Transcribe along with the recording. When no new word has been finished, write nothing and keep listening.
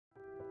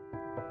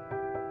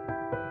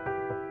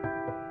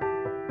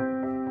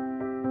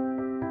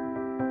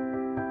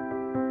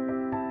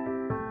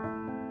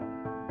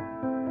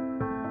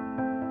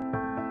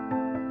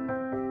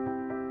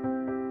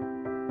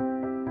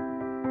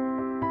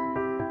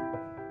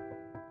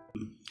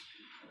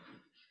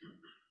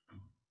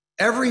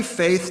Every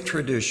faith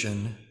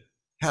tradition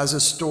has a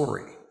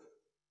story.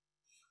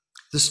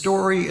 The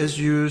story is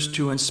used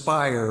to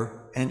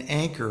inspire and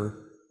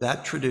anchor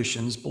that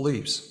tradition's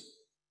beliefs.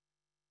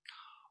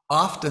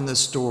 Often the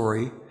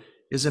story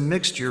is a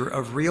mixture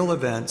of real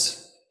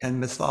events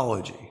and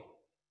mythology.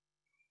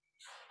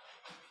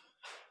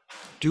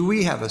 Do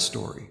we have a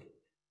story?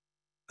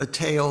 A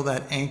tale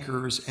that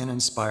anchors and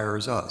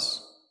inspires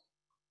us?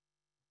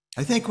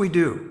 I think we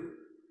do.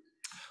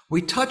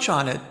 We touch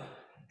on it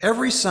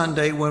every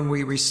Sunday when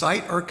we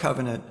recite our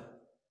covenant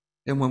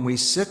and when we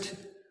sit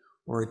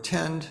or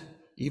attend,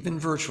 even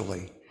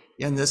virtually,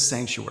 in this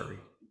sanctuary.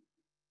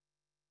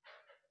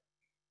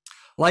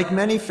 Like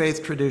many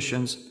faith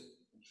traditions,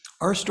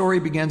 our story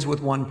begins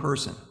with one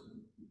person.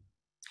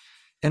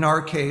 In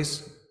our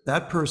case,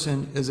 that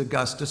person is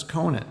Augustus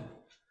Conant,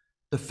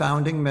 the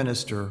founding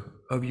minister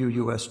of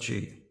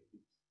UUSG.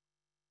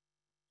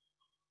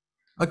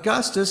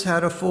 Augustus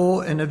had a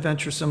full and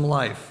adventuresome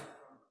life.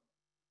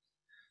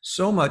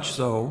 So much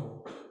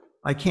so,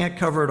 I can't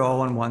cover it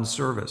all in one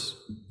service.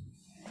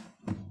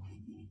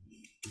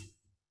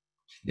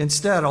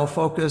 Instead, I'll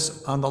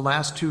focus on the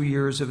last 2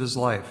 years of his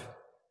life.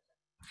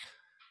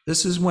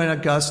 This is when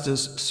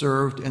Augustus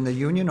served in the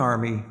Union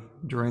Army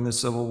during the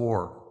Civil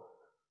War.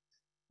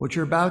 What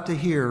you're about to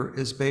hear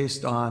is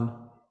based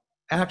on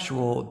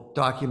actual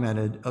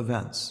documented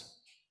events,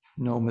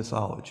 no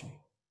mythology.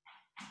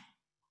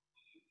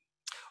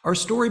 Our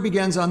story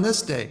begins on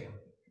this day,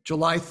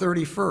 July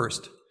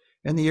 31st,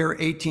 in the year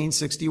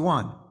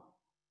 1861.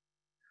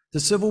 The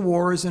Civil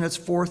War is in its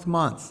 4th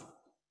month.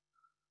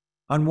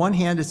 On one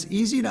hand, it's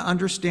easy to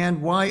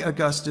understand why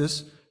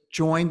Augustus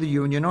joined the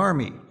Union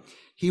Army.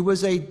 He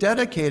was a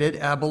dedicated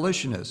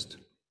abolitionist.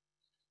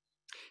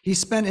 He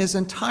spent his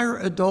entire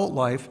adult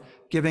life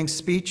giving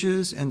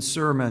speeches and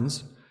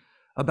sermons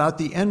about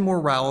the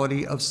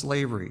immorality of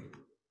slavery.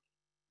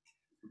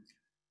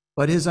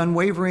 But his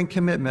unwavering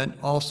commitment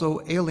also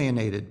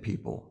alienated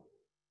people.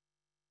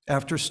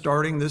 After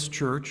starting this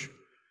church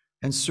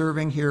and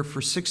serving here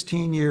for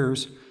 16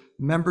 years,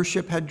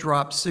 membership had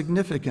dropped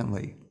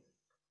significantly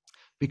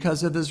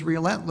because of his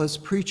relentless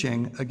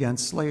preaching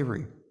against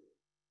slavery.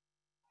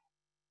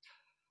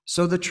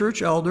 So the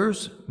church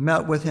elders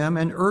met with him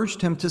and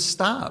urged him to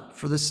stop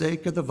for the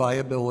sake of the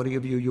viability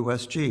of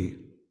UUSG.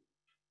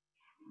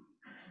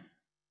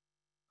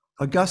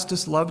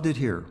 Augustus loved it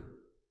here.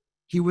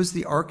 He was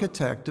the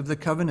architect of the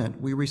covenant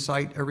we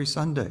recite every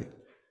Sunday.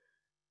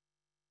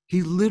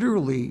 He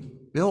literally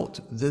built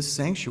this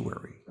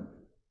sanctuary.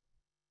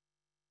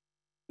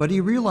 But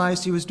he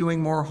realized he was doing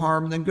more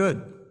harm than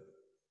good.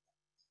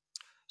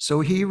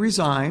 So he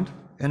resigned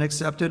and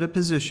accepted a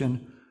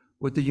position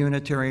with the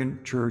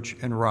Unitarian Church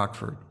in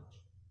Rockford.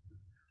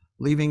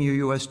 Leaving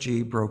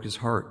UUSG broke his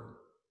heart.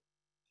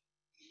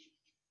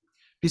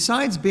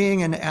 Besides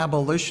being an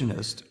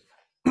abolitionist,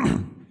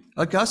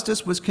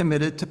 Augustus was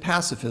committed to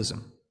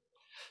pacifism.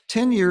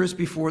 10 years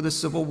before the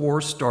Civil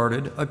War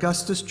started,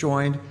 Augustus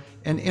joined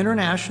an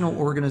international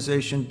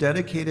organization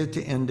dedicated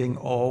to ending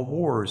all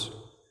wars.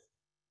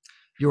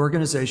 The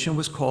organization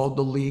was called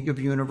the League of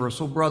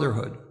Universal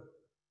Brotherhood.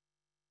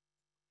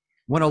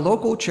 When a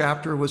local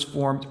chapter was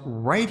formed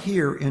right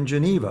here in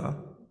Geneva,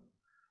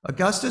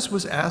 Augustus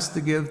was asked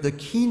to give the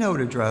keynote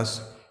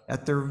address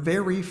at their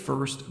very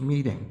first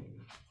meeting.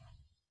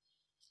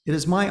 It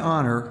is my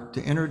honor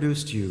to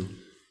introduce to you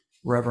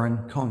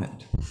Reverend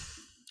Conant.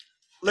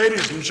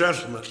 Ladies and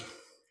gentlemen,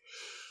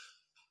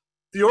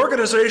 the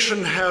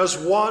organization has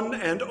one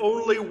and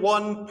only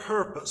one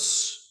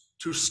purpose: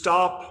 to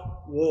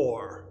stop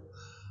war.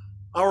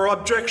 Our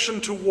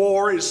objection to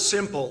war is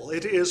simple.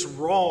 It is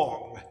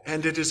wrong,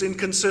 and it is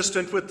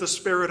inconsistent with the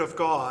Spirit of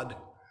God.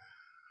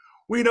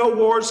 We know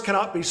wars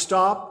cannot be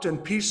stopped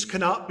and peace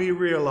cannot be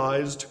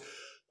realized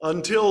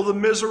until the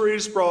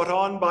miseries brought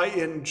on by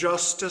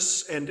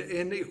injustice and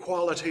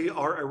inequality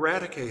are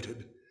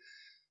eradicated.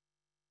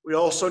 We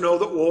also know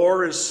that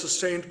war is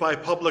sustained by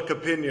public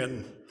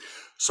opinion.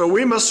 So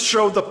we must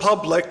show the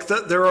public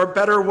that there are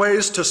better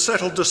ways to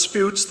settle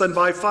disputes than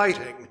by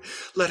fighting.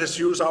 Let us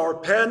use our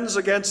pens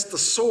against the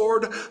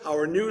sword,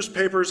 our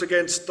newspapers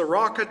against the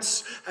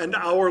rockets, and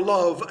our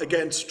love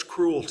against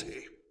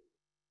cruelty.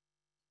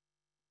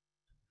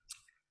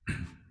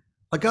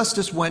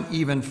 Augustus went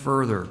even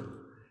further.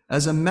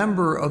 As a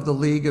member of the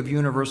League of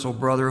Universal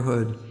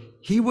Brotherhood,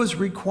 he was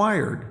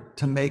required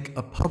to make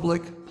a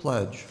public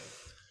pledge.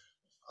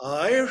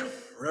 I,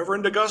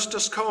 Reverend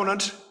Augustus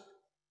Conant,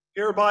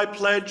 hereby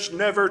pledge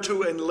never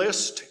to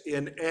enlist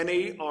in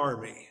any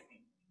army.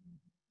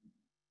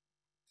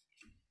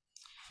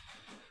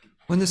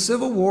 When the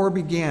Civil War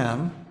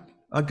began,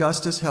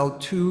 Augustus held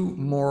 2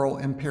 moral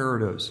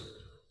imperatives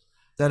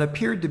that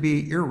appeared to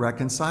be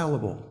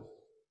irreconcilable: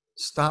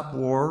 stop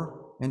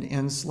war and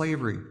end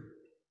slavery.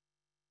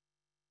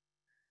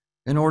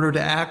 In order to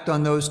act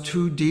on those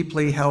 2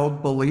 deeply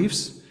held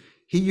beliefs,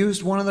 he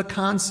used one of the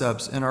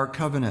concepts in our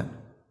covenant: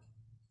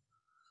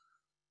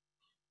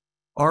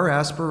 our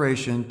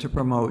aspiration to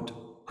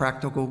promote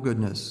practical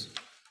goodness.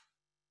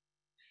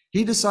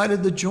 He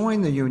decided to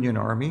join the Union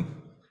Army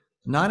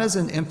not as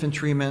an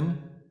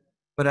infantryman,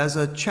 but as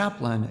a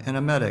chaplain and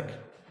a medic.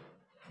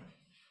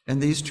 In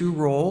these two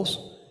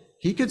roles,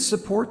 he could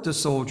support the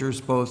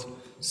soldiers both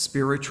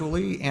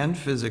spiritually and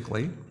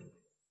physically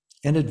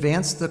and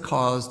advance the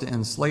cause to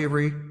end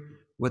slavery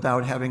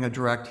without having a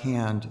direct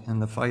hand in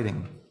the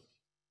fighting.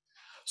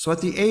 So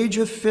at the age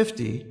of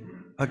 50,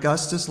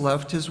 Augustus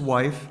left his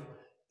wife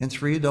and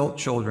 3 adult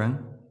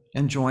children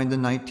and joined the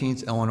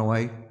 19th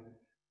Illinois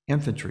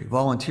Infantry,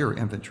 volunteer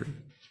infantry.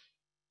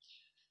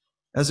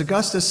 As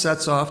Augustus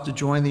sets off to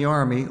join the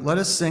army, let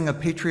us sing a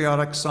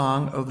patriotic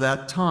song of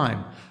that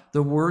time.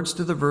 The words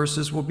to the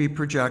verses will be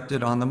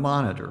projected on the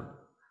monitor.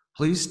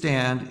 Please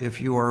stand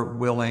if you are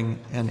willing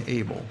and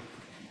able.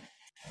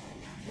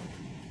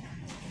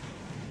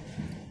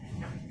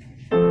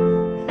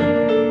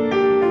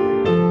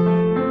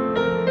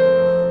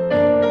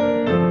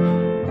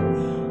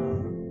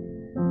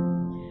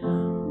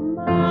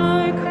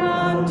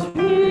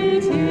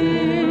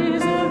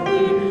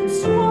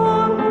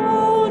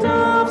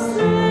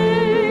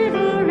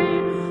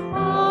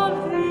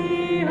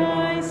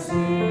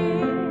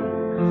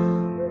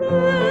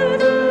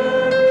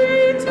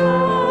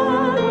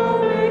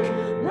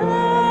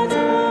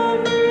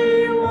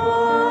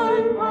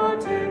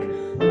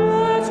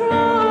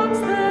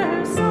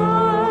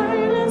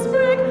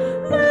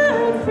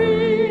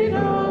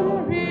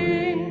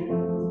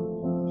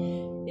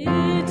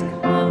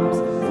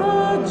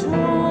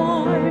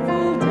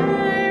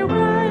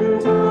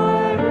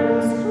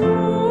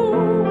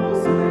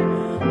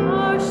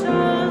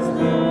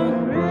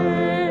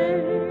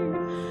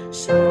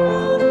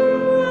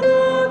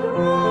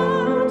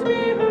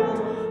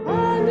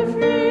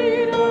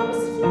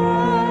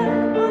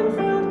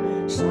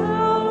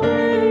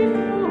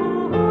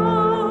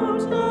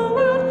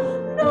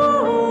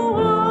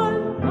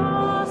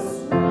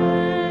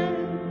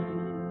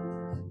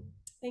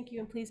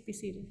 Please be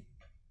seated.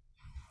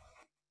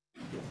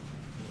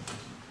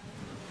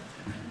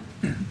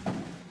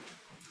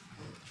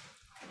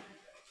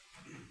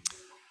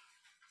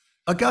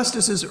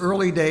 Augustus's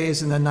early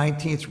days in the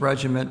 19th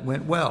Regiment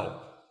went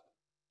well.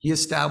 He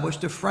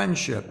established a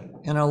friendship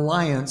and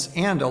alliance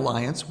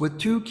with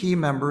 2 key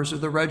members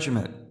of the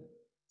regiment,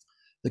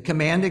 the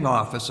commanding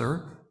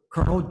officer,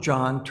 Colonel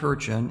John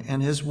Turchin,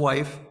 and his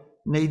wife,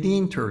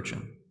 Nadine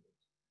Turchin.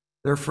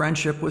 Their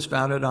friendship was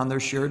founded on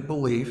their shared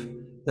belief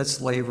that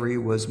slavery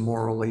was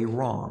morally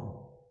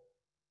wrong.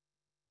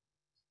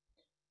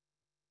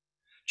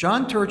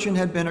 John Turchin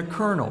had been a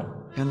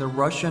colonel in the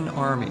Russian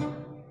army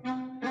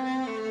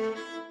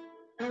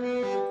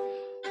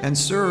and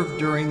served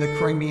during the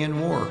Crimean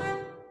War.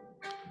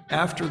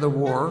 After the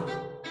war,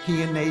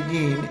 he and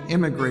Nadine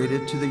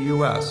immigrated to the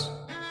US.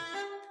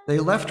 They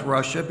left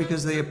Russia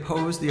because they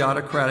opposed the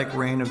autocratic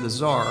reign of the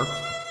Tsar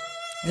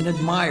and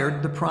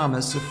admired the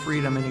promise of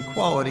freedom and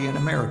equality in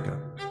America.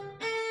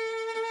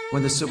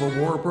 When the Civil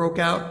War broke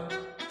out,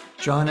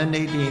 John and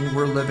Nadine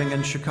were living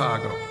in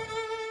Chicago.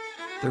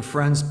 Their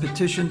friends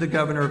petitioned the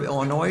governor of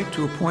Illinois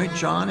to appoint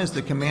John as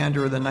the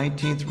commander of the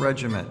 19th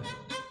Regiment.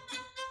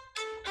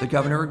 The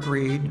governor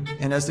agreed,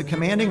 and as the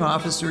commanding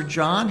officer,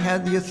 John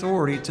had the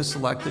authority to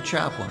select the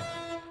chaplain,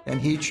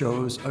 and he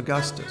chose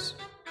Augustus.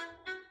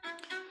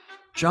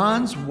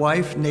 John's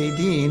wife,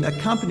 Nadine,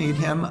 accompanied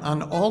him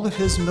on all of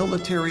his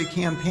military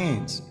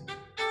campaigns,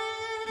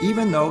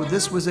 even though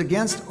this was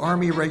against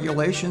Army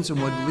regulations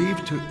and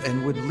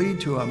would lead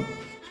to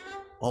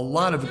a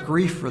lot of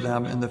grief for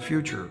them in the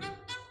future.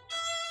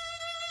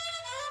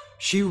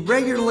 She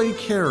regularly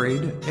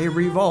carried a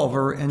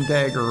revolver and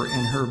dagger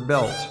in her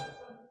belt.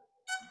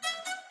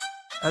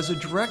 As a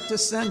direct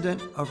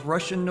descendant of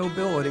Russian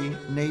nobility,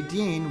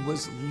 Nadine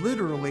was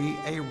literally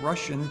a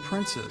Russian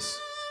princess.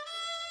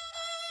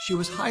 She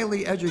was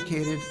highly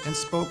educated and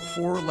spoke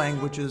 4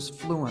 languages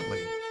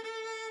fluently.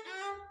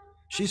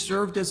 She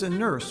served as a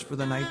nurse for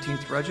the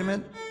 19th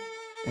Regiment,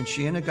 and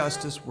she and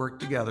Augustus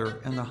worked together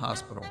in the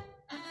hospital.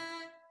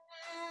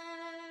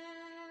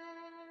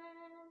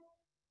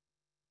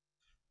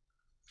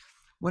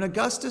 When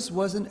Augustus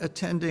wasn't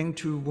attending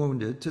to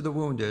the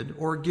wounded,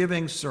 or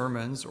giving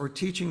sermons, or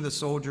teaching the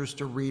soldiers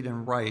to read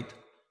and write,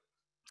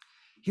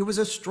 he was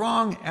a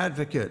strong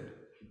advocate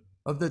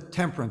of the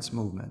temperance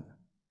movement.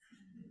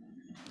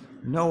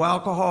 No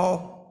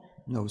alcohol,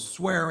 no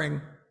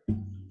swearing,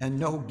 and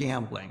no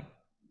gambling.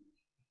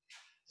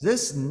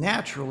 This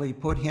naturally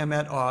put him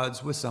at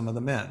odds with some of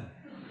the men.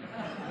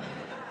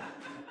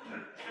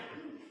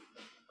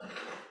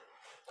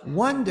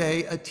 One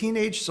day, a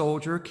teenage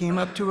soldier came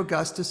up to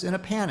Augustus in a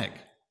panic.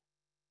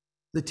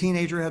 The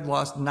teenager had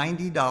lost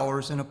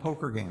 $90 in a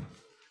poker game.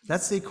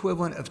 That's the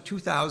equivalent of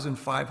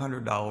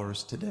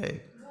 $2,500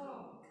 today.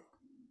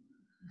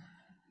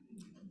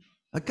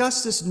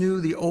 Augustus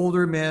knew the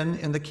older men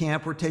in the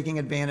camp were taking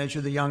advantage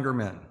of the younger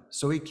men,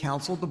 so he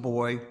counseled the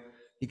boy.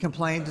 He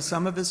complained to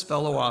some of his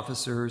fellow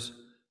officers,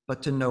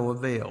 but to no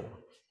avail.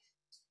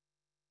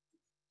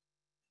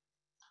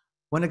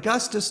 When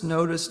Augustus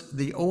noticed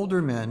the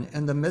older men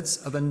in the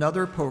midst of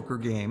another poker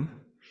game,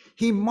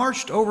 he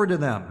marched over to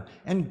them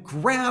and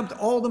grabbed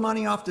all the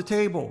money off the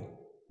table.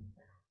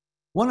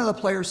 One of the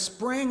players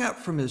sprang up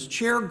from his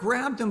chair,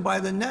 grabbed him by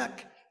the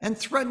neck, and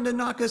threatened to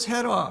knock his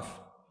head off.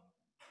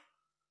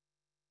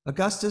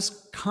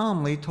 Augustus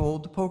calmly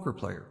told the poker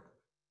player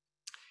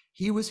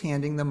he was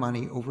handing the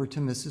money over to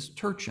Mrs.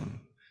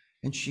 Turchin,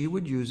 and she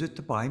would use it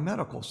to buy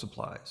medical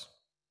supplies.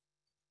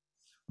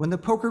 When the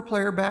poker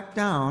player backed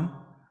down,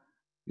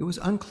 it was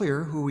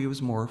unclear who he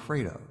was more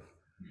afraid of.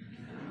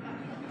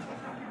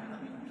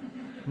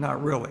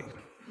 Not really.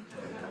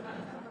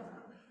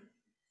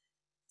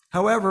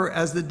 However,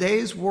 as the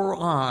days wore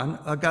on,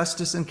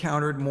 Augustus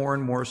encountered more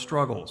and more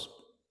struggles.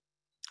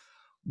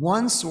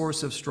 One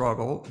source of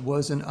struggle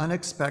was an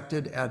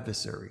unexpected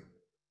adversary,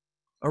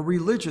 a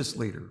religious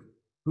leader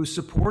who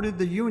supported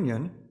the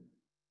Union,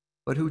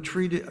 but who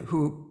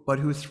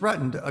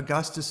threatened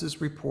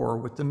Augustus's rapport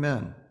with the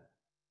men.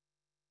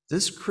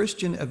 This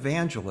Christian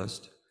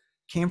evangelist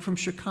came from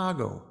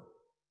Chicago,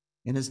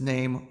 and his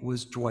name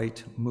was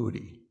Dwight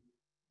Moody.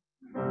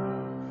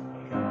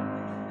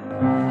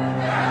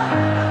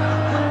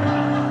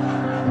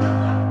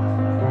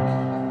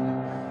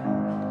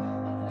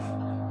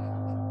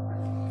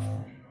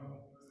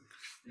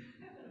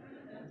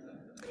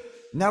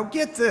 Now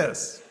get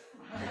this.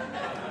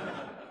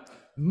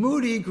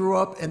 Moody grew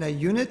up in a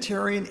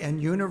Unitarian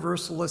and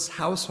Universalist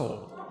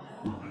household.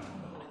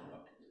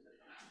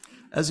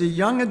 As a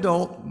young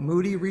adult,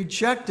 Moody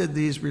rejected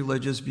these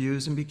religious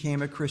views and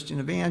became a Christian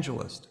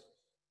evangelist.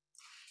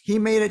 He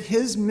made it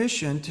his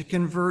mission to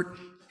convert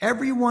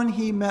everyone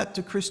he met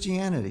to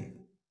Christianity.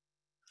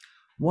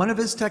 One of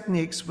his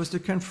techniques was to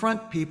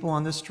confront people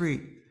on the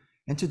street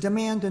and to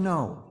demand to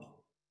know,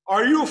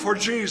 "Are you for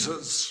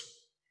Jesus?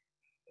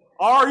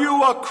 Are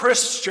you a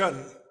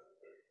Christian?"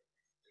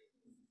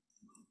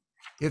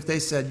 If they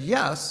said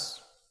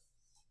yes,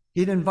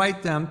 he'd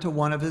invite them to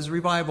one of his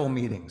revival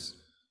meetings.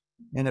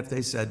 And if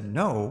they said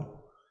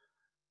no,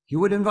 he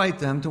would invite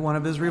them to one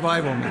of his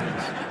revival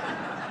meetings.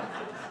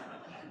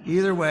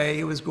 Either way,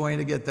 he was going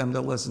to get them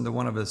to listen to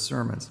one of his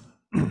sermons.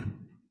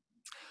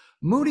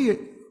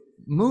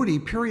 Moody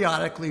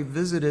periodically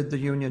visited the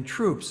Union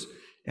troops,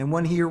 and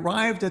when he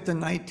arrived at the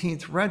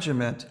 19th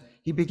Regiment,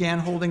 he began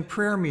holding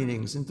prayer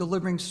meetings and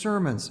delivering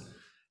sermons,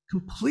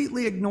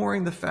 completely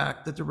ignoring the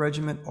fact that the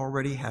regiment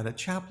already had a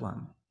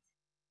chaplain.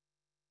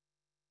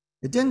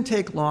 It didn't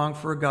take long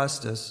for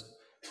Augustus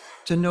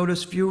to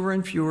notice fewer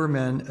and fewer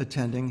men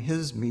attending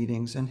his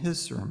meetings and his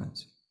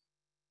sermons.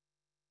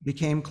 It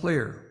became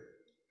clear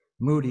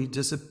Moody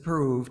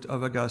disapproved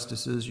of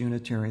Augustus's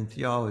Unitarian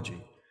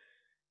theology,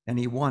 and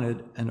he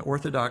wanted an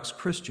Orthodox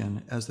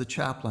Christian as the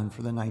chaplain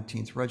for the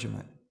 19th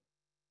Regiment.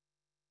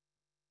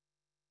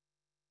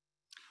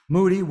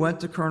 Moody went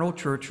to Colonel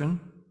Turchin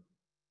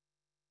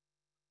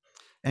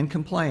and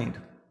complained.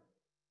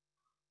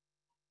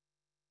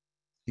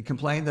 He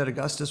complained that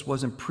Augustus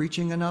wasn't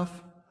preaching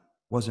enough,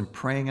 wasn't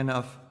praying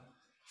enough,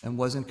 and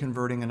wasn't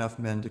converting enough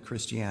men to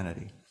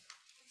Christianity.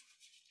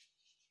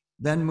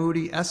 Then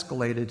Moody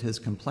escalated his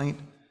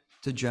complaint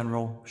to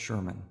General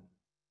Sherman.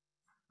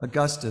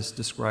 Augustus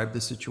described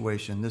the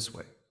situation this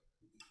way.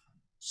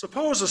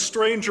 "Suppose a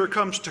stranger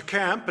comes to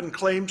camp and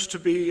claims to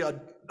be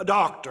a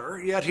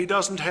doctor, yet he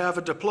doesn't have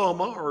a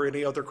diploma or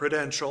any other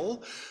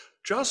credential,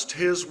 just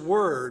his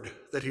word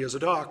that he is a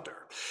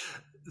doctor.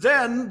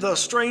 Then the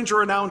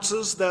stranger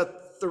announces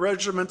that the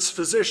regiment's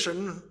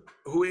physician,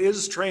 who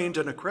is trained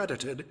and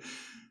accredited,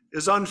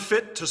 is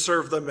unfit to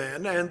serve the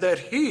men, and that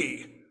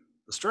he,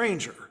 the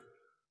stranger,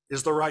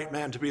 is the right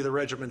man to be the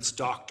regiment's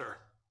doctor."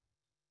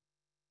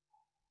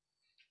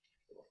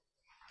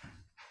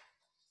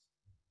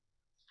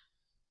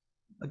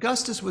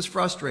 Augustus was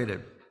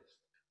frustrated,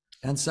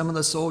 and some of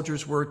the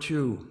soldiers were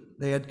too.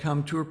 They had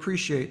come to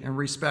appreciate and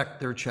respect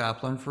their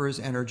chaplain for his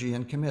energy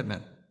and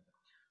commitment.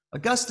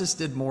 Augustus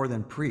did more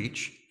than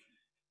preach.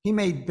 He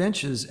made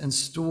benches and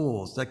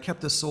stools that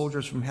kept the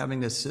soldiers from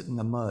having to sit in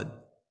the mud.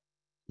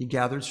 He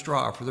gathered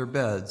straw for their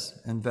beds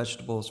and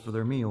vegetables for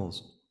their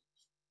meals.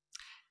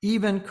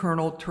 Even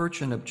Colonel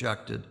Turchin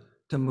objected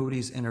to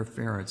Moody's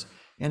interference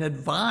and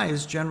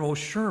advised General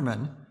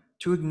Sherman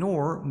to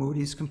ignore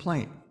Moody's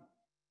complaint.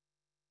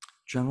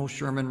 General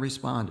Sherman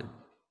responded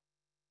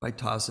by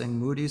tossing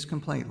Moody's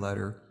complaint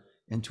letter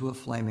into a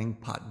flaming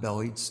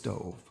pot-bellied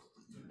stove.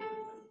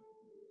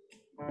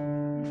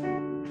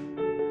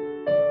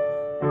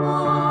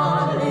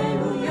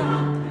 Hallelujah,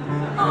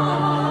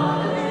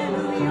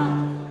 hallelujah,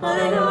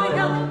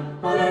 hallelujah,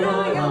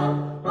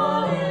 hallelujah,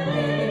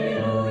 hallelujah.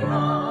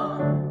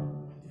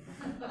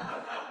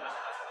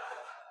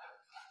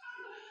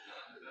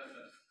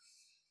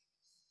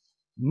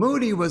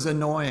 Moody was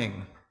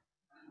annoying,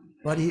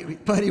 but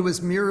he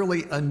was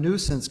merely a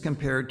nuisance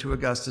compared to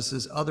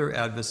Augustus's other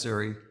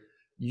adversary,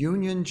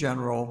 Union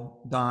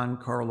General Don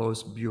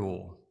Carlos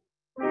Buell.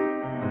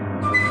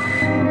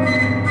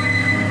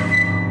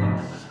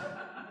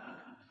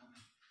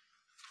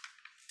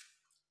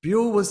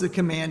 Buell was the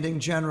commanding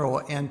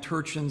general and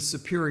Turchin's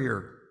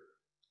superior.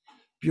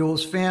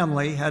 Buell's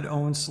family had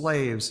owned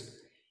slaves.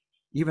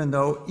 Even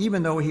though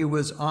he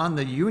was on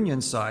the Union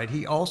side,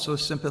 he also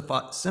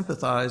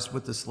sympathized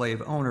with the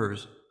slave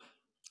owners.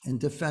 and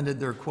defended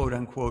their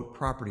quote-unquote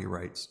property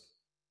rights.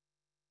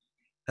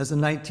 As the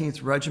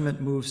 19th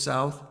Regiment moved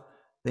south,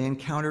 they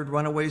encountered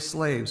runaway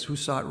slaves who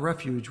sought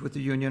refuge with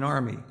the Union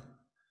Army.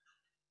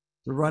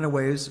 The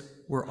runaways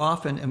were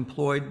often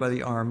employed by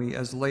the Army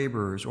as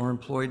laborers or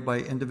employed by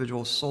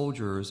individual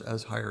soldiers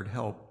as hired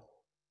help.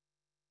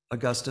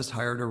 Augustus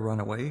hired a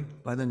runaway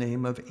by the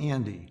name of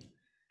Andy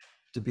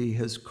to be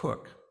his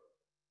cook.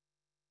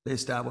 They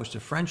established a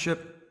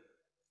friendship,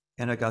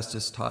 and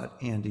Augustus taught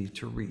Andy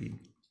to read.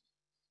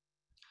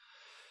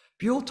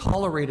 Buell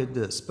tolerated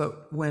this,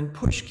 but when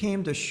push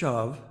came to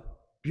shove,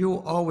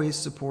 Buell always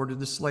supported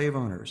the slave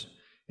owners.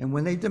 And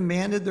when they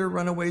demanded their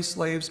runaway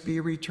slaves be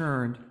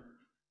returned,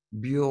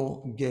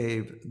 Buell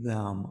gave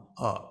them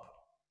up.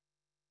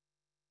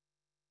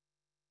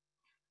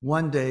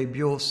 One day,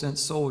 Buell sent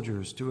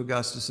soldiers to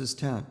Augustus's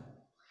tent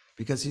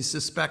because he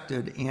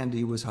suspected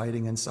Andy was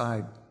hiding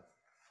inside.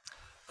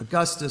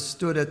 Augustus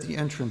stood at the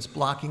entrance,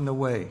 blocking the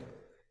way.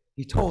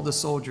 He told the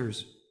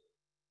soldiers,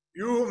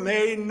 "You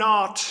may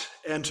not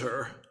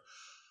enter.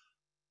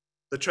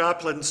 The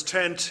chaplain's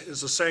tent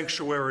is a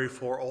sanctuary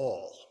for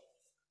all."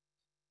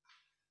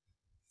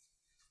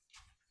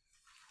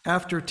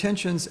 After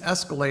tensions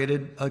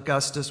escalated,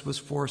 Augustus was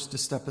forced to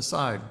step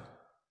aside.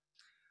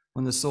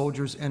 When the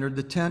soldiers entered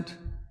the tent,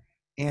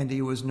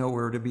 Andy was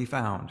nowhere to be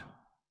found.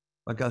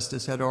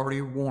 Augustus had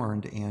already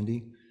warned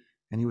Andy,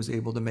 and he was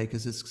able to make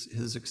his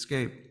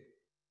escape.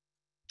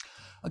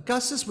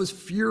 Augustus was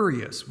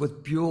furious, but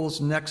with Buell's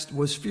next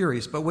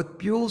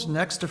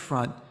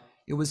affront,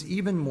 it was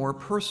even more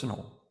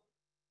personal.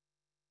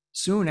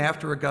 Soon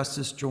after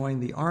Augustus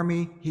joined the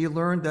army, he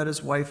learned that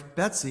his wife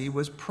Betsy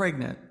was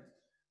pregnant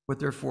with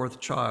their fourth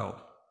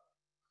child.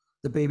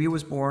 The baby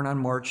was born on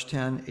March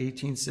 10,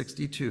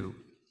 1862.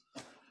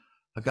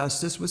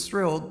 Augustus was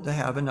thrilled to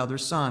have another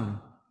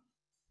son,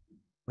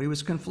 but he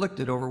was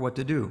conflicted over what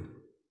to do.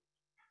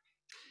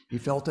 He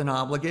felt an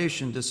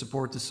obligation to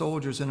support the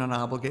soldiers and an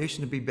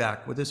obligation to be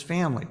back with his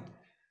family.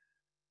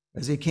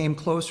 As he came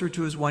closer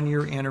to his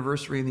one-year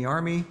anniversary in the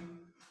Army,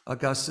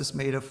 Augustus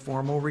made a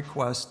formal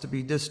request to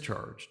be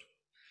discharged.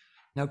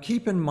 Now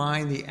keep in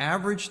mind, the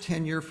average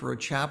tenure for a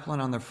chaplain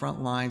on the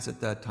front lines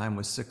at that time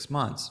was 6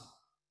 months.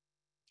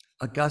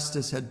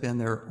 Augustus had been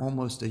there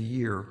almost a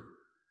year,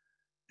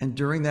 and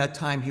during that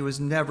time he was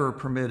never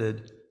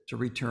permitted to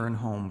return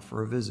home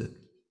for a visit.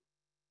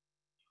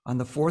 On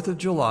the 4th of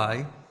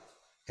July,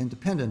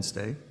 Independence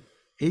Day,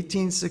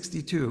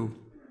 1862,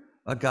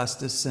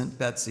 Augustus sent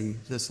Betsy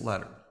this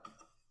letter.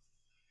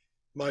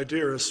 "My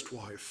dearest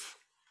wife,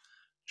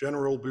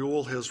 General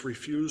Buell has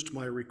refused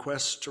my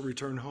request to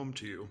return home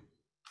to you.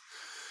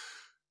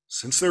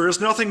 Since there is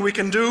nothing we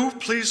can do,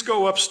 please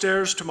go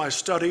upstairs to my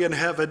study and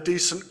have a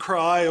decent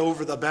cry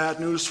over the bad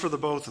news for the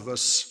both of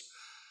us.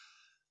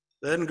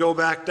 Then go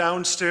back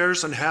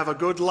downstairs and have a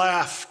good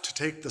laugh to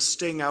take the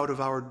sting out of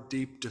our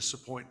deep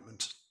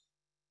disappointment."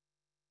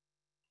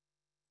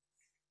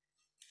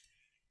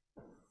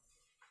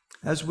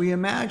 As we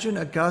imagine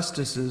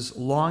Augustus's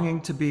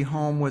longing to be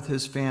home with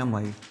his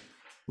family,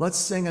 let's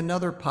sing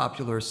another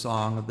popular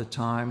song of the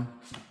time.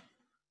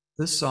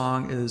 This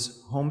song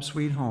is Home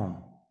Sweet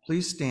Home.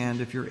 Please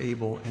stand if you're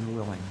able and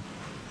willing.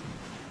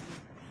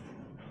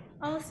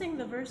 I'll sing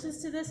the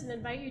verses to this and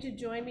invite you to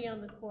join me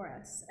on the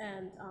chorus.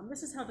 And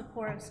this is how the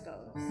chorus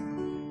goes.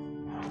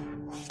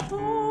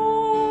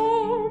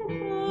 Home,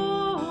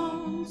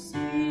 home,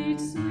 sweet,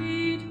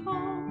 sweet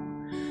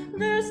home.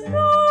 There's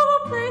no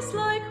place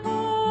like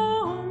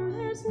home.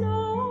 There's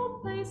no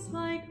place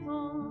like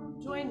home.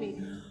 Join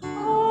me.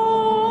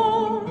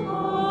 Home,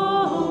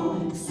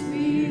 home,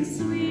 sweet,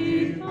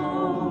 sweet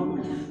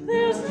home.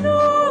 There's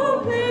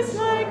no place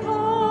like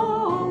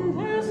home.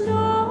 There's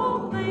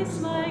no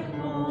place like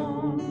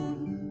home.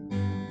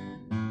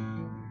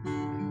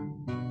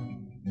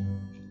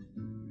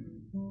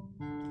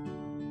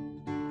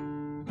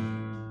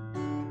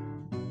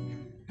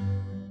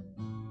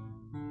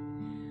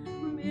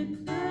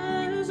 Mid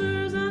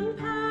pleasures and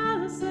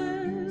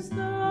palaces,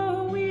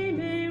 though we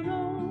may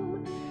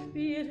roam,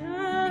 be it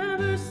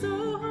ever so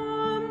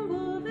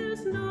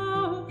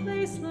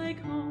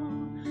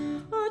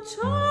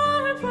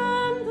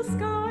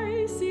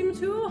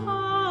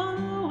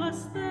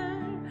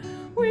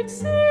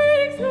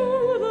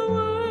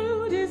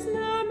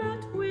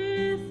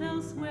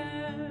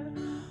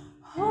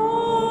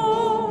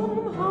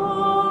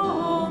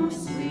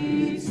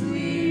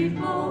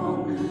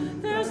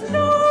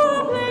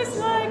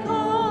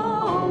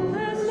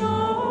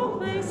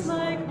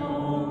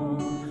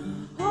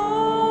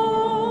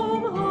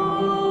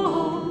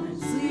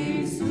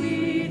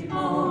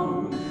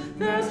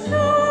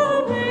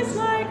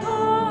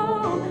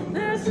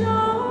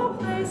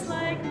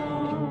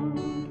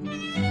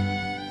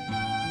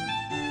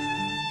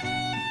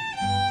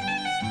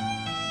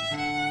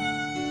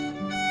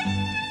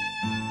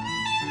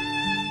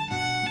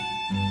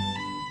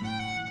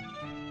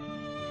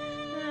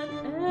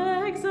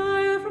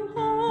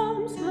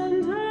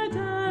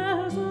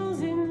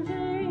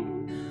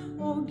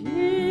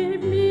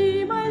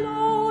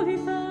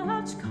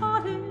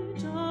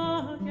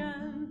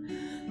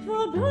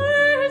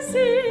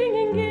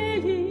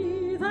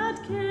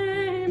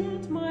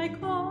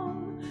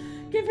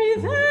See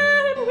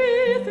them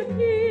with a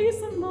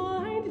peace of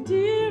mind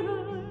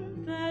dearer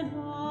than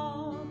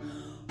all.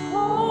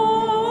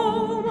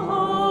 Home,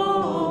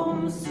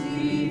 home,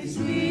 sweet,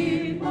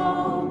 sweet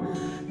home.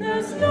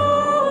 There's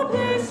no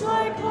place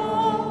like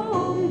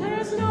home.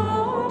 There's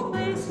no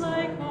place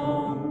like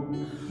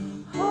home.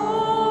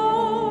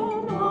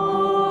 Home,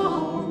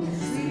 home,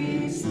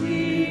 sweet,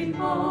 sweet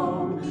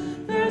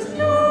home. There's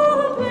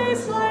no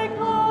place like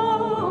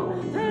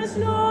home. There's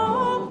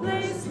no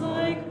place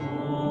like home.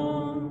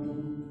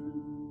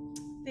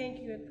 Thank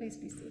you, and please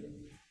be seated.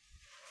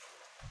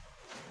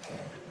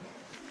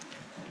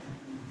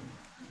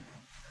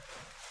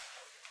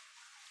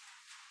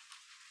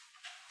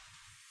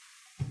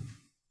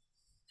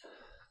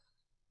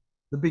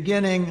 The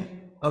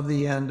beginning of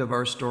the end of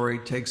our story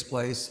takes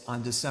place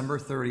on December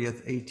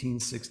 30th,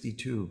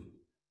 1862,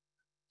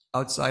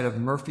 outside of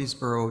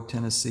Murfreesboro,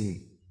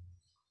 Tennessee.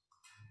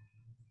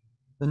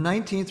 The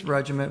 19th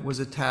Regiment was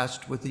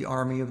attached with the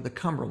Army of the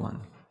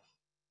Cumberland.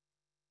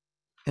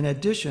 In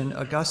addition,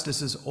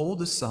 Augustus's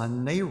oldest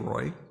son,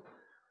 Nayroy,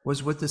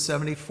 was with the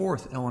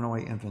 74th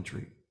Illinois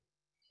Infantry,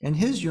 and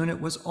his unit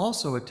was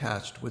also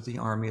attached with the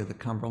Army of the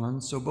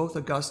Cumberland, so both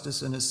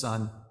Augustus and his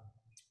son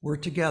were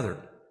together.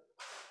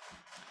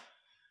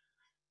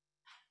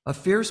 A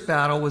fierce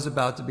battle was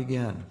about to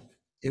begin.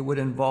 It would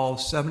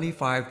involve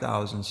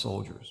 75,000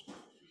 soldiers.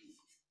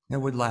 It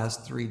would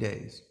last 3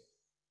 days.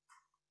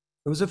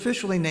 It was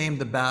officially named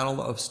the Battle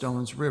of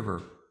Stones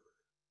River,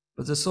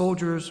 but the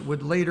soldiers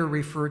would later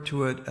refer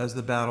to it as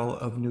the Battle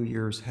of New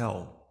Year's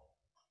Hell.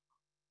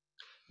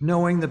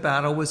 Knowing the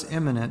battle was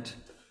imminent,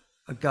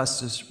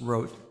 Augustus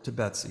wrote to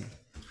Betsy,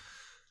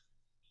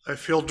 I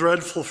feel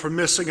dreadful for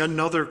missing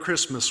another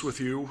Christmas with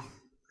you,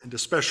 and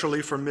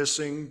especially for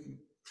missing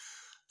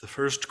the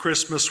first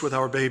Christmas with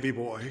our baby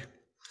boy.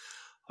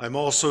 I'm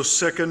also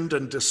sickened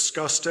and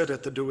disgusted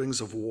at the doings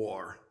of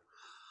war.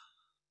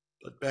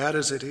 But bad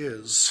as it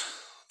is,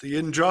 the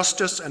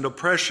injustice and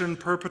oppression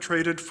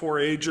perpetrated for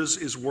ages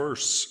is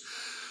worse.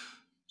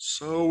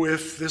 So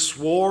if this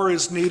war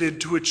is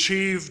needed to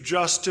achieve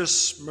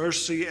justice,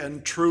 mercy,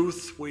 and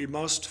truth, we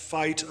must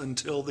fight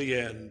until the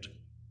end.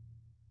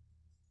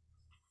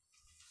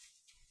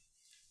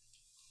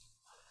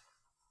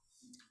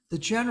 The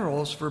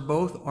generals for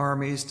both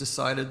armies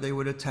decided they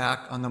would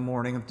attack on the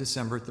morning of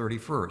December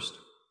 31st.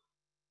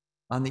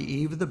 On the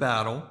eve of the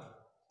battle,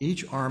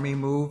 each army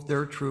moved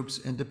their troops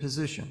into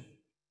position.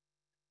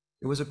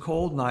 It was a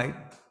cold night,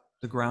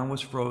 the ground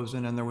was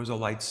frozen, and there was a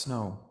light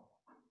snow.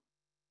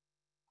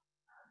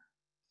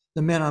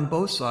 The men on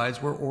both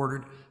sides were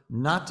ordered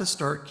not to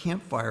start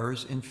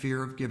campfires in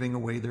fear of giving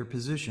away their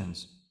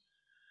positions.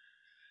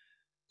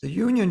 The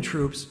Union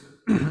troops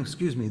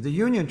the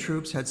Union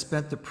troops had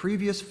spent the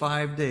previous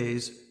 5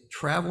 days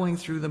traveling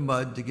through the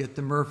mud to get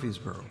to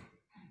Murfreesboro,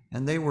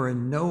 and they were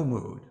in no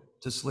mood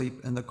to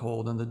sleep in the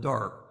cold and the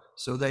dark,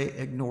 so they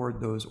ignored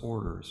those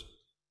orders.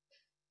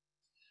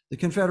 The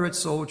Confederate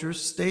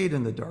soldiers stayed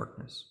in the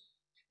darkness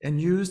and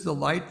used the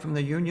light from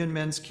the Union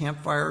men's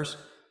campfires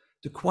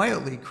to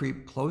quietly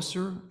creep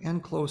closer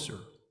and closer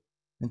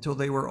until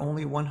they were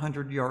only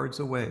 100 yards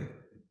away.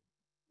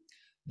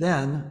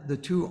 Then the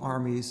two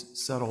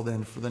armies settled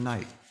in for the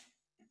night.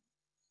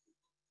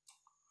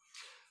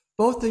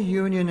 Both the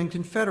Union and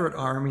Confederate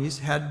armies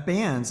had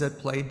bands that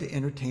played to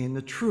entertain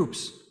the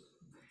troops.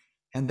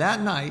 And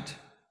that night,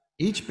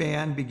 each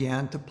band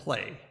began to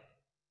play.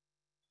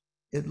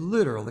 It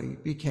literally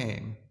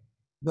became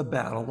the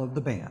Battle of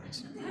the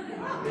Bands.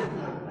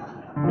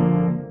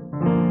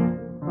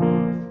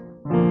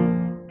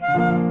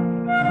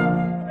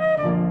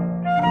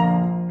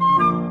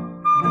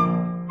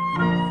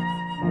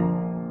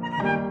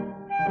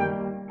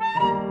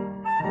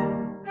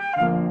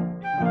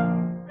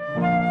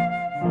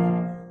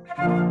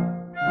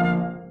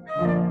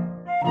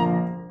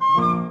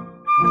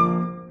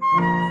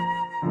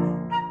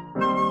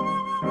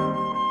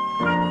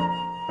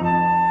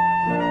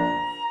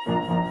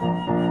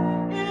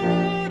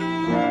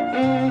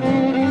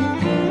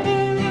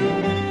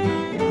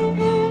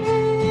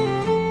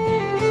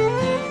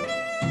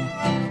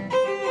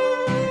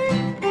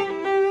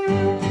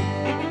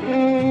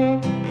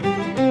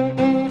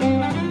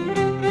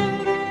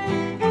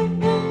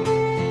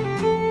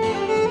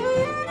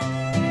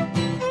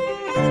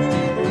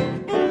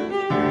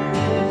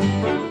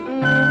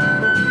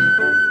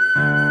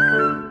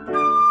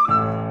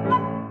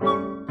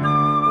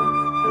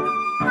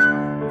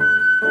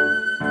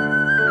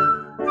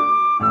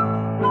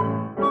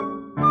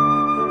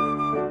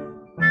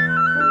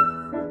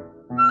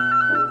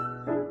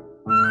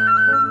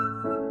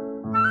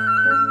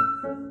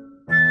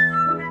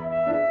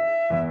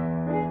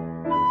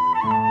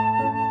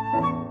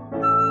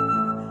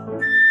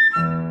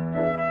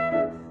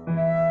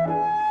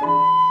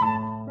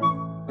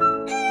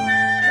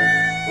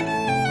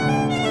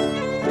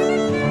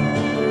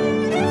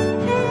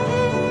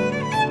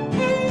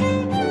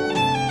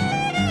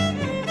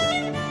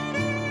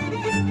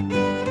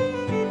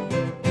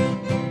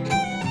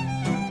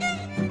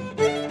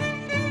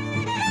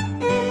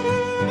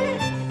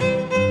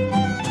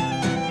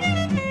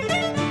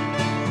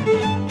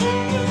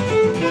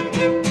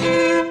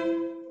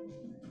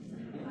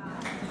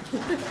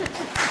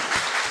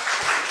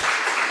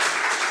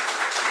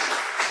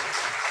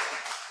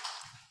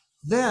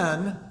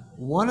 Then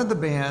one of the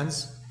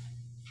bands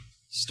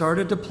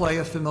started to play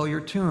a familiar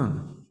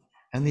tune,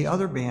 and the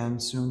other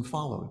band soon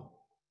followed.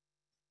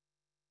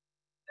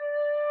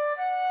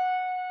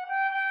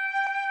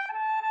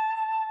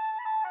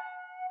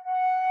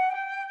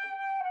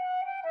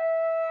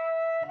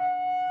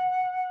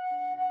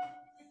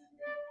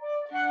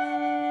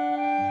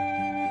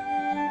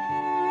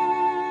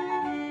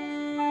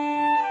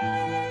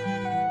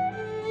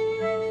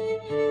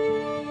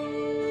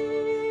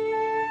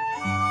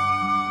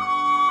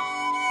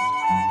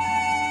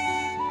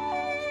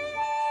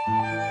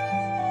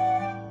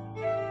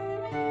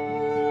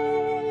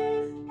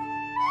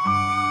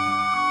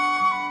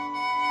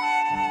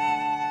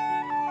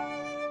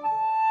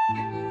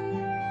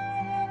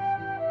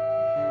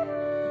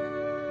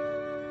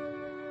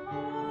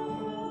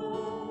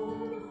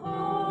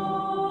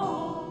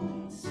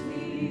 Home,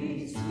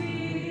 sweet,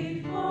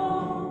 sweet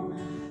home.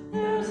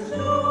 There's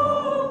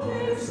no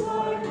place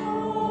like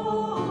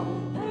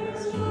home.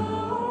 There's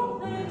no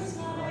place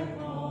like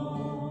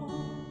home.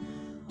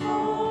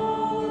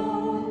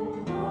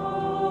 Home,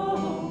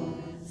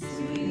 home,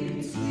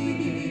 sweet,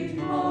 sweet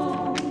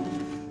home.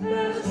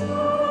 There's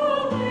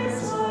no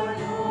place like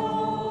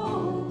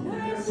home.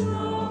 There's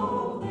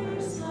no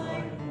place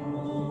like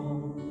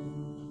home.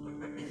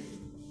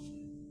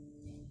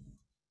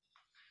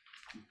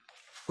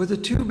 With the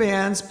two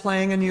bands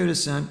playing in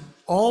unison,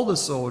 all the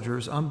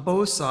soldiers on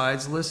both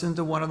sides listened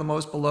to one of the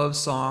most beloved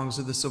songs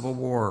of the Civil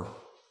War,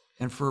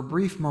 and for a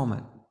brief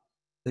moment,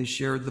 they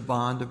shared the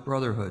bond of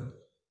brotherhood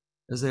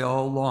as they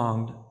all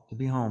longed to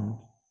be home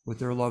with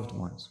their loved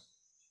ones.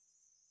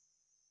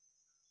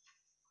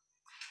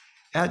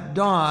 At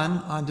dawn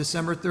on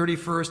December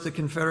 31st, the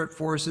Confederate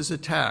forces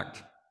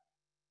attacked.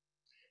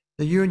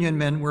 The Union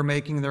men were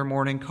making their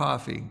morning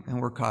coffee and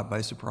were caught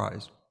by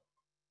surprise.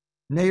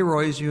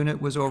 Neyroy's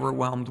unit was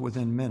overwhelmed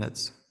within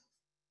minutes.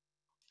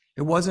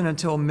 It wasn't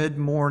until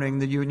mid-morning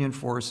the Union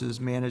forces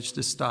managed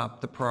to stop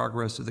the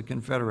progress of the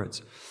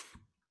Confederates.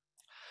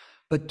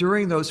 But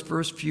during those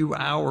first few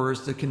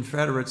hours, the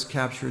Confederates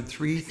captured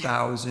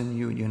 3,000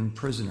 Union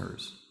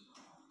prisoners,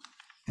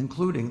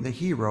 including the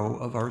hero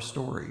of our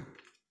story.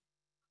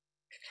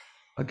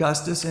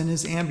 Augustus and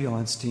his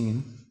ambulance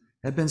team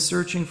had been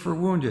searching for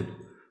wounded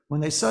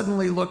when they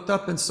suddenly looked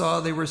up and saw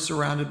they were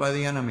surrounded by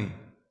the enemy.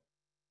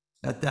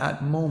 At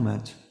that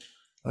moment,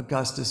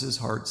 Augustus's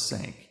heart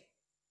sank.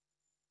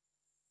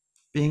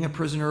 Being a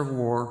prisoner of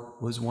war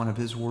was one of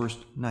his worst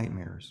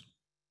nightmares.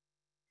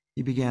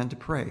 He began to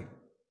pray.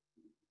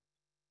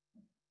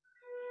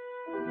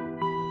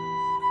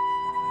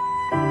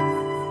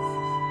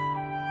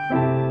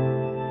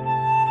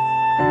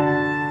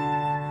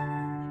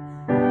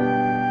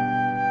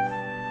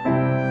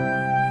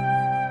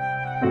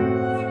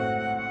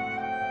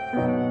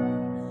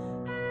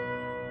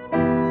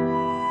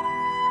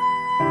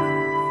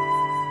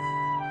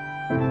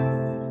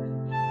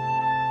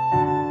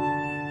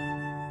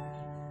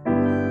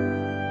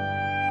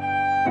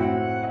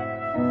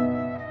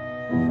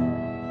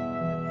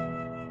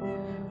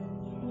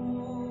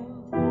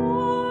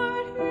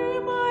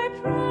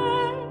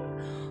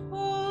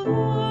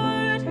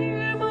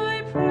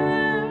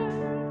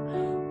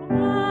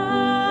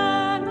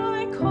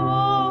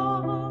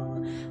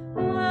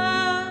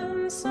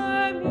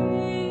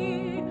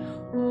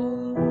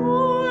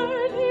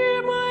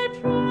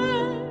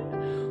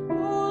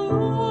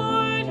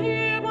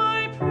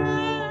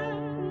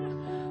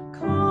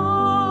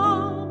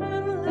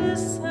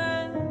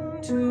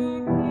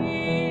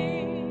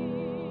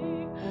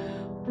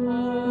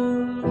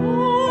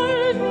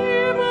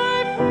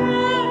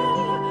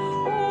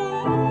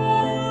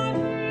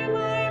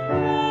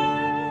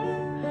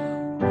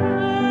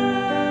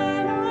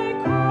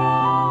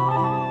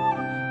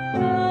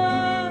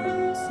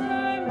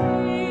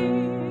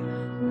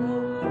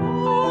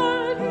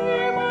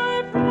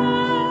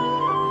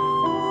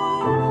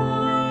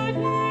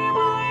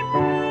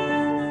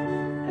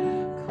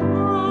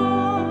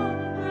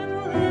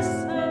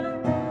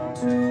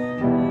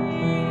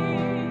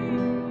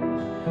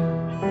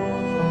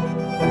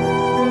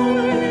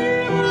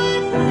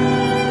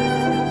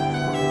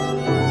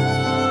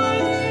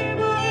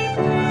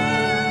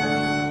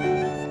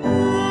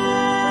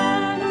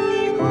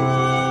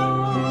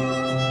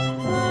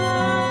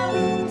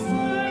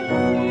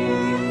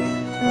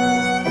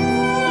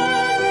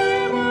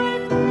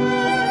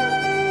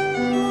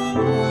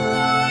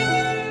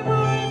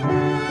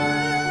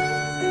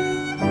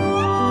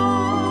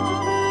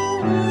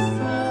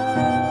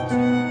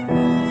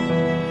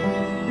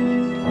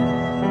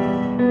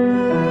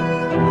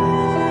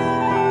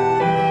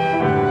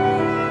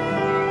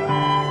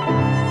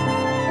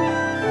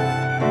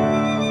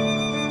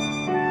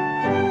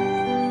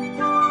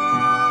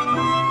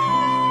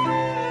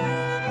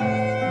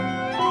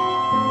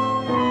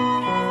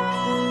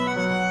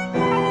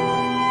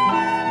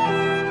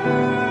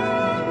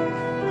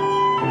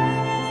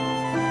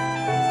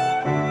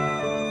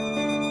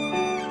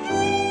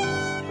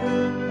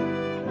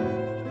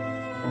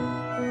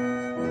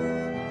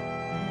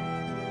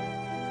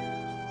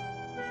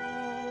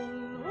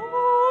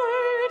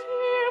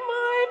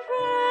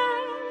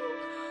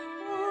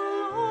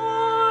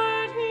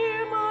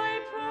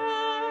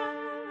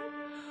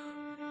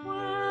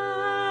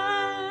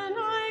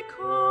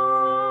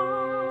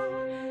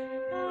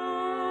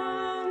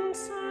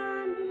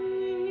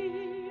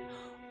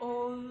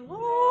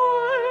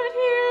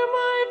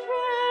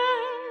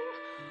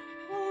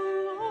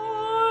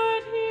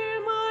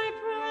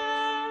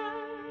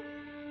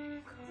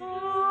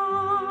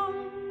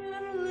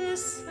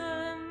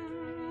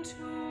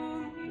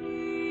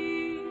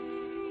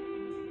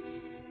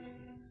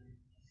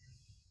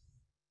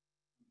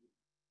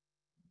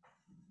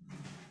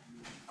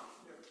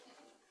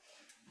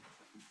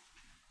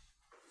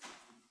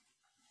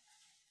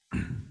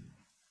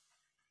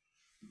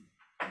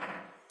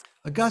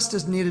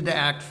 Augustus needed to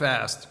act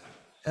fast.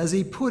 As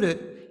he put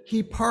it,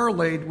 he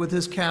parleyed with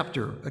his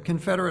captor, a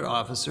Confederate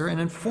officer, and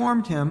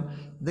informed him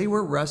they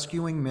were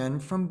rescuing men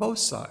from both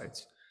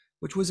sides,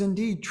 which was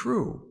indeed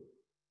true.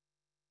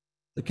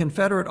 The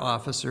Confederate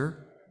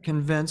officer,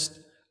 convinced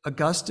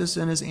Augustus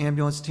and his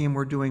ambulance team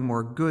were doing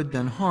more good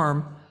than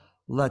harm,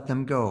 let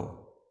them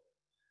go.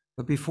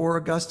 But before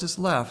Augustus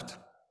left,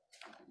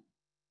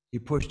 he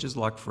pushed his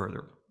luck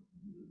further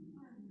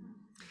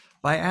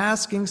by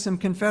asking some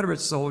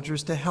Confederate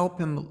soldiers to help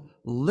him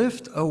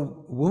lift a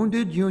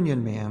wounded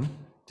Union man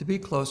to be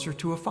closer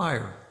to a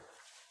fire.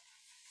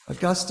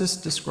 Augustus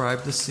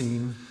described the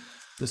scene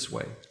this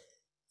way.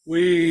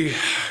 We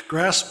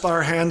grasped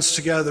our hands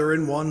together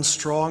in one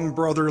strong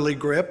brotherly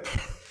grip,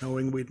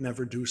 knowing we'd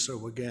never do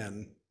so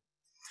again.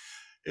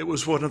 It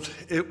was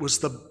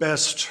the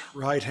best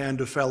right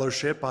hand of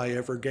fellowship I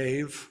ever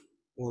gave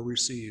or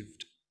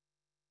received.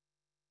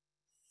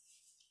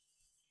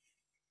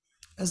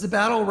 As the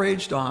battle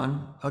raged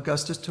on,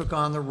 Augustus took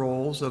on the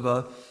roles of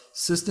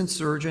assistant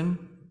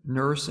surgeon,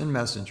 nurse, and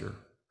messenger.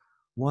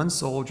 One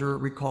soldier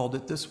recalled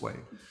it this way.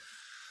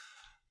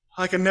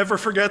 I can never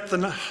forget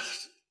the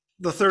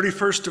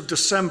 31st of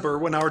December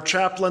when our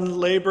chaplain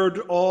labored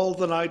all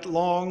the night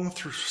long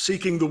through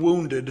seeking the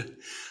wounded.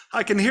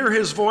 I can hear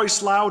his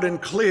voice loud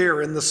and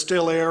clear in the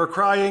still air,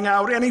 crying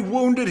out, "Any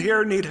wounded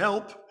here need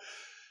help?"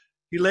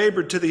 He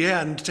labored to the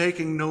end,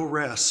 taking no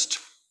rest.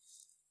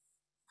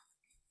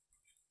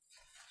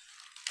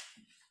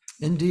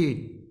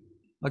 Indeed,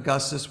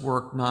 Augustus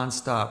worked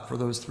nonstop for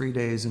those 3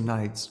 days and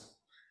nights.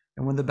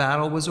 And when the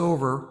battle was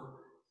over,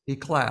 he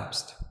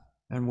collapsed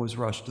and was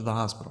rushed to the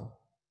hospital.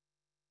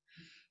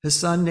 His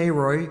son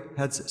Neroy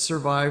had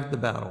survived the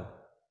battle.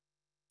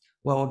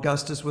 While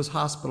Augustus was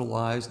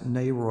hospitalized,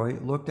 Neroy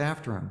looked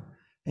after him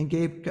and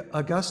gave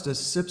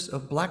Augustus sips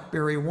of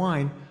blackberry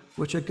wine,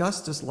 which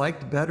Augustus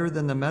liked better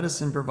than the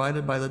medicine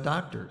provided by the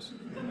doctors.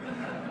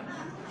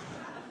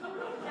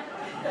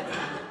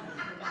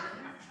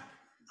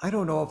 I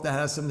don't know if that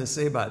has something to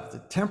say about the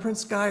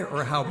temperance guy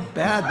or how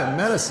bad the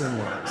medicine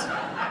was.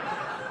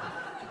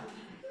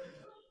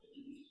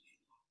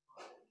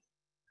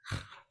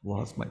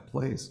 Lost my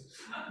place.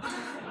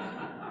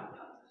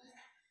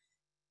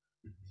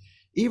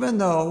 Even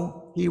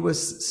though he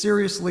was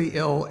seriously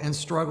ill and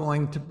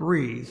struggling to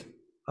breathe,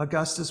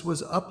 Augustus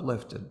was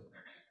uplifted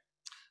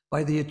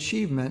by the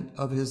achievement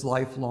of his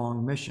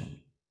lifelong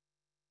mission.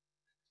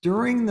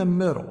 Right in the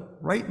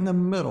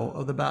middle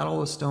of the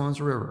Battle of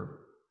Stones River,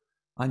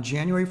 on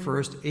January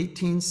 1st,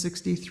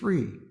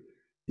 1863,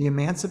 the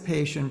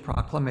Emancipation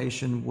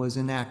Proclamation was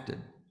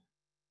enacted.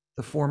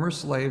 The former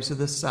slaves of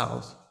the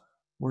South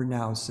were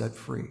now set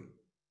free.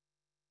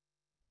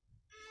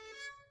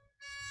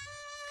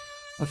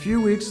 A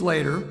few weeks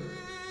later,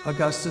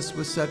 Augustus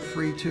was set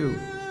free too.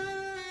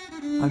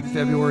 On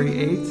February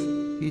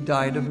 8th, he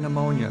died of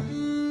pneumonia.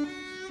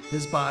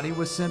 His body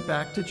was sent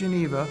back to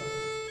Geneva,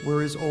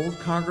 where his old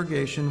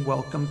congregation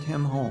welcomed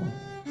him home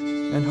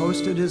and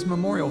hosted his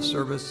memorial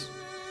service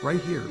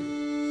right here.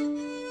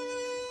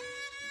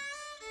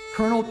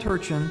 Colonel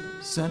Turchin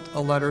sent a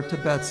letter to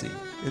Betsy.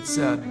 It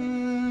said,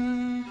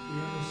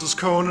 Mrs.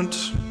 Conant,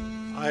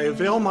 I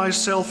avail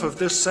myself of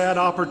this sad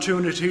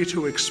opportunity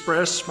to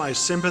express my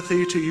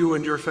sympathy to you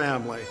and your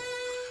family,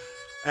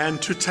 and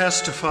to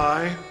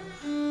testify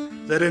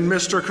that in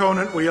Mr.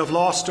 Conant we have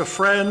lost a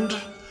friend,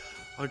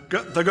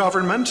 the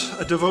government,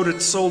 a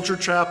devoted soldier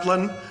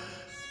chaplain,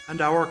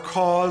 and our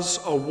cause,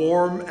 a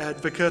warm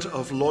advocate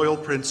of loyal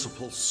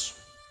principles.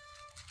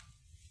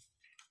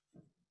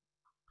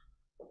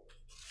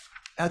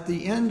 At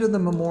the end of the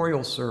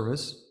memorial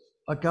service,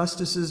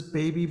 Augustus's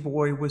baby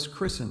boy was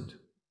christened.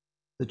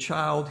 The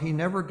child he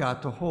never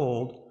got to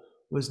hold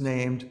was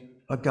named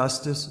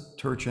Augustus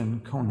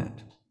Turchin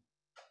Conant.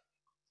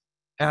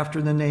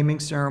 After the naming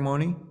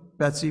ceremony,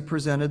 Betsy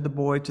presented the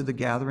boy to the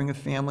gathering of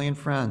family and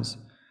friends.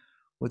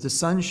 With the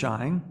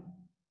sunshine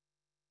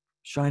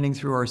shining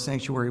through our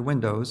sanctuary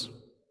windows,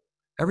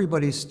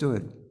 everybody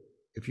stood.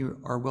 If you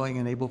are willing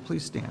and able,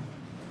 please stand.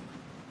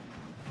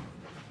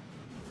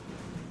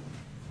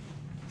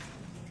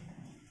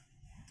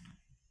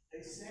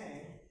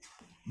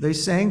 They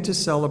sang to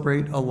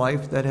celebrate a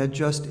life that had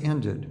just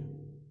ended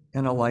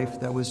and a life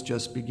that was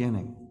just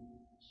beginning.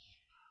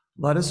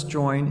 Let us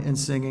join in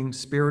singing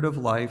Spirit of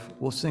Life.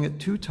 We'll sing it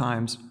 2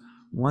 times,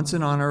 once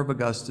in honor of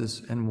Augustus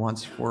and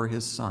once for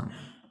his son.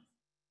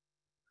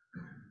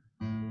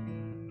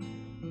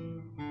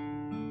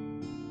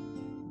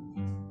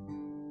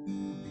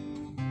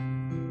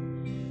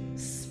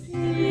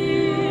 See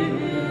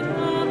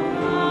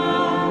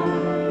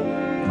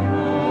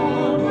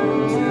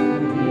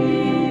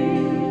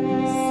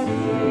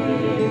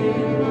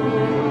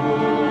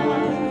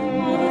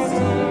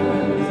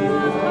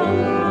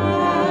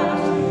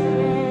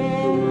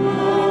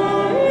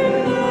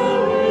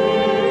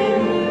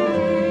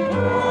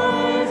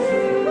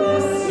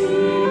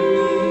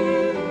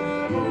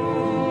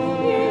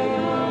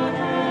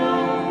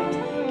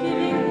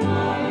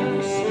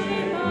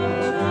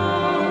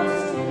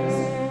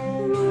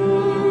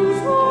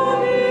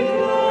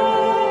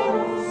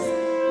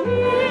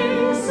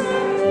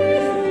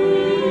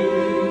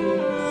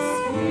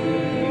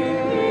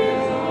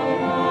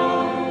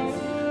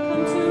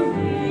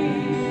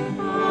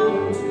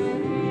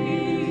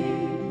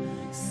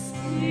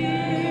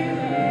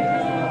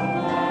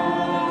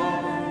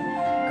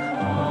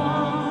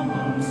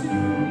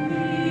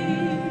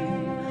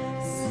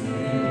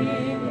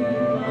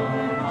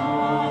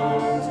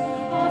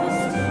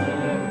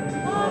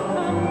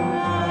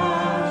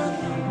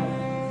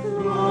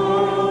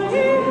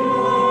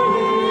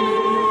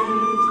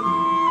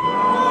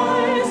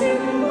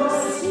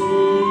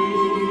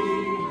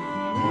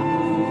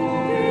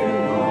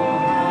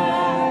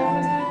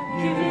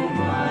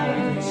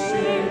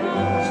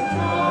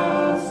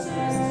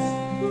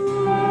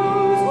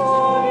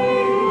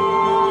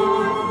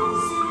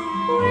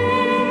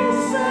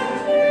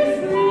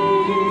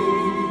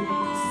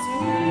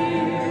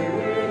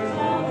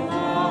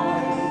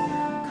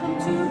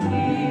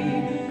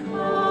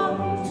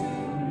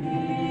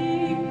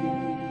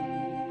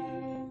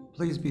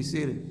Please be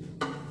seated.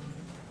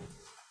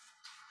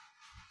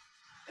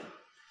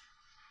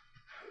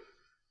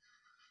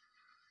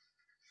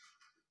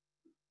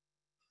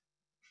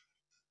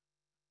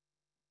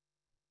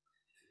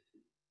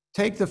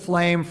 Take the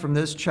flame from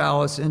this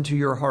chalice into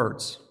your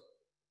hearts.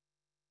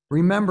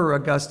 Remember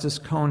Augustus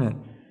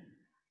Conant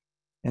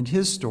and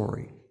his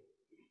story,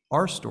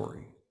 our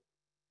story,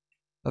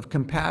 of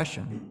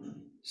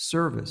compassion,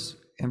 service,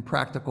 and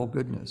practical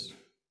goodness.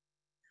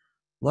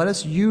 Let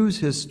us use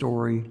his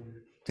story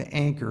to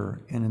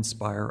anchor and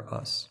inspire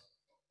us.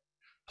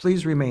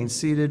 Please remain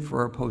seated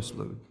for our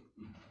postlude.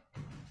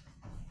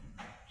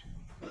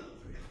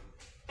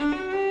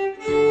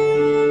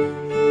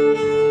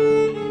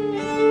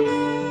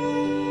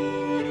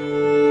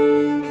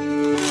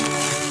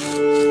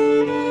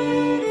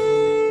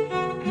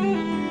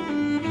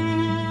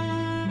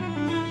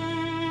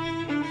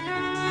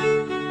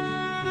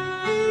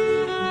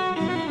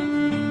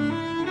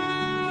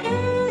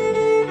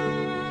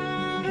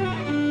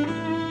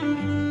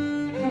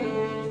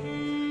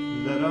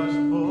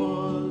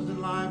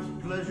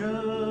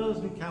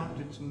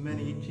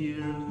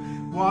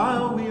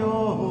 While we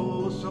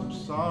all sup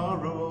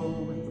sorrow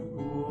with the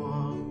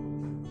poor,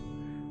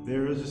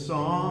 there is a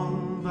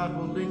song that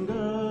will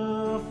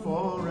linger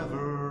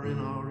forever in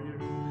our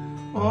ears.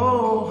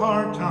 Oh,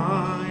 hard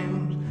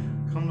times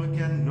come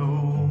again no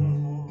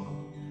more.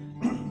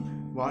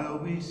 While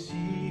we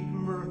seek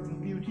mirth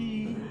and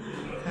beauty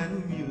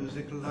and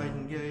music light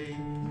and gay,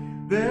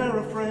 there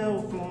are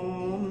frail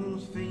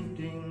forms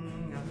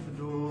fainting at the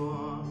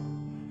door.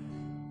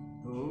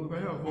 Though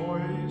their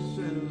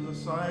voices are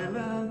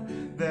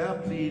silent, their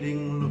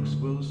pleading looks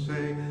will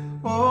say,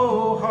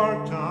 oh,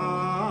 hard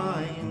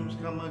times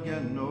come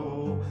again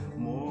no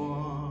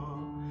more.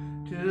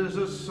 'Tis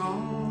a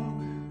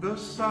song, the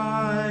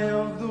sigh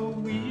of the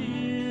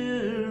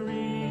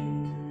weary.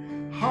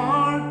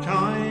 Hard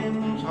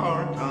times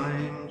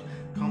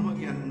come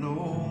again no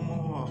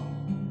more.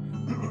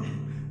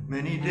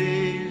 Many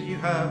days you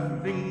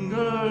have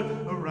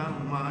lingered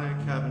around my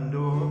cabin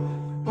door.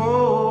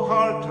 Oh,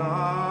 hard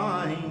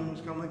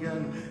times come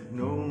again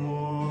no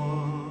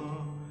more.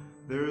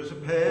 There's a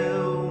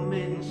pale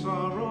maiden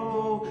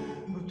sorrow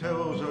who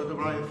tells her the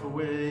life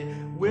away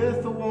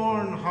with a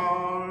worn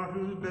heart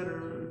whose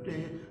better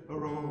days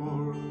are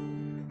o'er.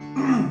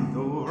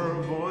 Though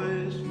her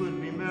voice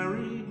would be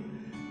merry,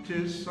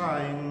 'tis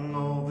sighing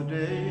all the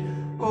day.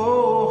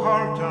 Oh,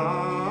 hard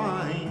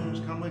times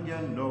come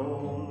again no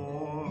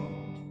more.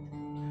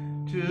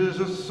 'Tis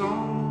a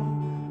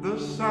song, the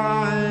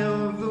sigh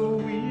of the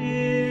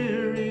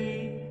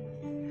weary.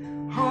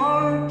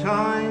 Hard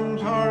times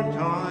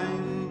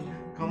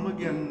come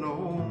again no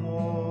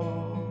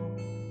more.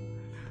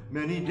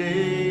 Many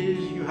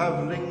days you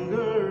have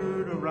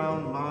lingered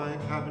around my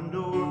cabin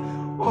door.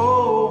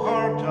 Oh,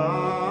 hard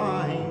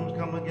times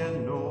come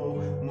again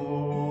no more.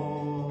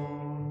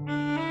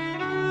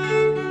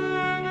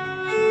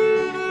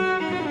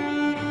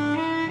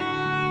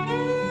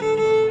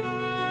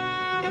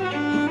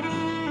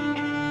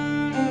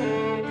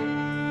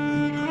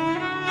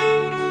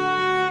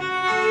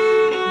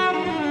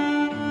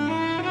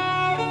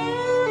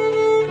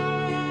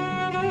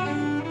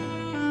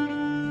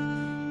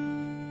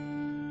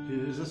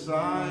 Tis a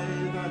sigh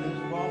that is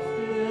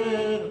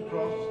wafted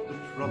across the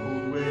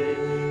troubled way.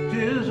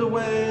 Tis a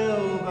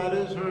wail that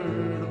is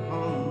heard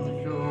upon the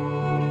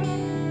shore.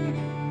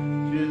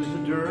 Tis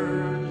a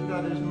dirge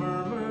that is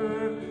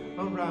murmured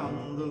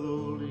around the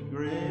lowly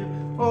grave.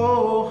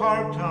 Oh,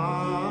 hard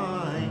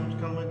times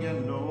come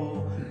again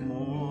no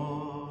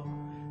more.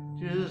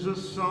 Tis a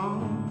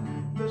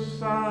song, the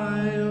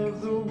sigh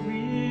of the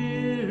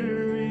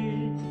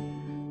weary.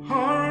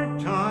 Hard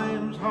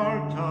times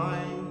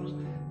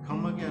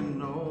come again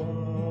no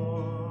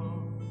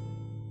more.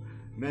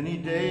 Many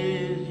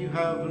days you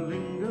have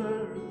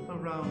lingered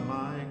around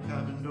my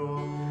cabin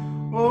door.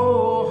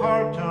 Oh,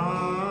 hard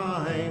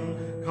time,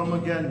 come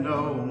again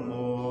no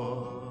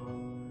more.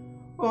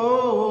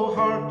 Oh,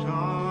 hard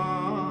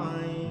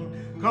time,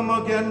 come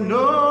again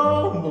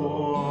no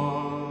more.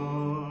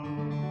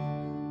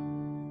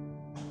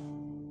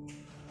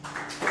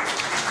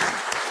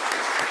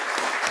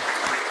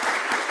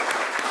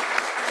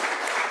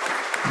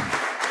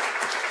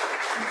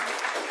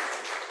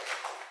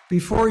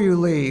 Before you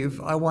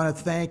leave, I want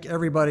to thank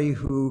everybody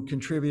who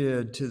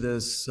contributed to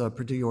this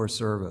particular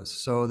service.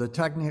 So the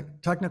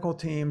technical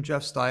team,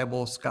 Jeff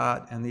Steibel,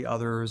 Scott, and the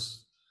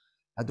others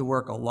had to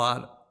work a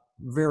lot,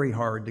 very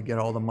hard to get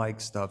all the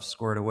mic stuff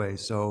squared away.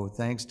 So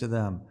thanks to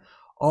them.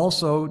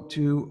 Also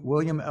to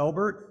William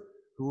Elbert,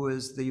 who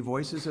is the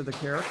voices of the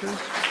characters.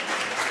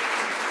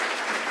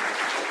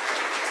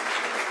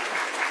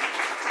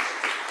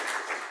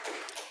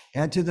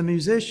 And to the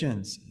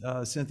musicians,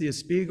 Cynthia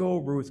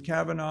Spiegel, Ruth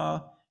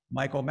Kavanaugh,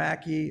 Michael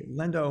Mackey,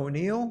 Linda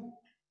O'Neill.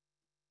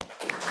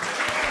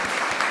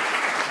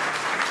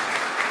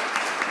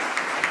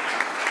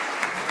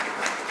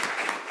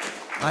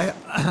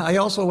 I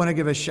also want to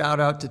give a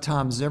shout out to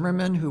Tom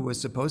Zimmerman, who was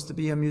supposed to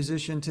be a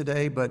musician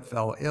today, but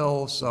fell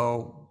ill,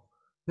 so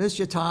miss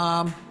you,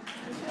 Tom.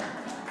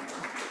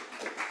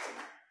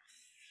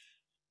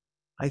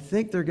 I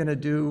think they're going to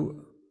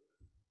do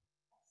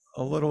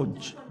a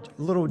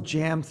little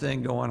jam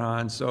thing going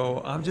on, so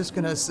I'm just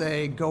going to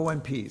say go in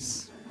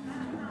peace.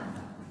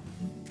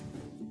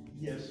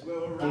 Yes,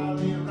 we'll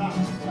rally around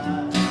the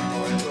flag.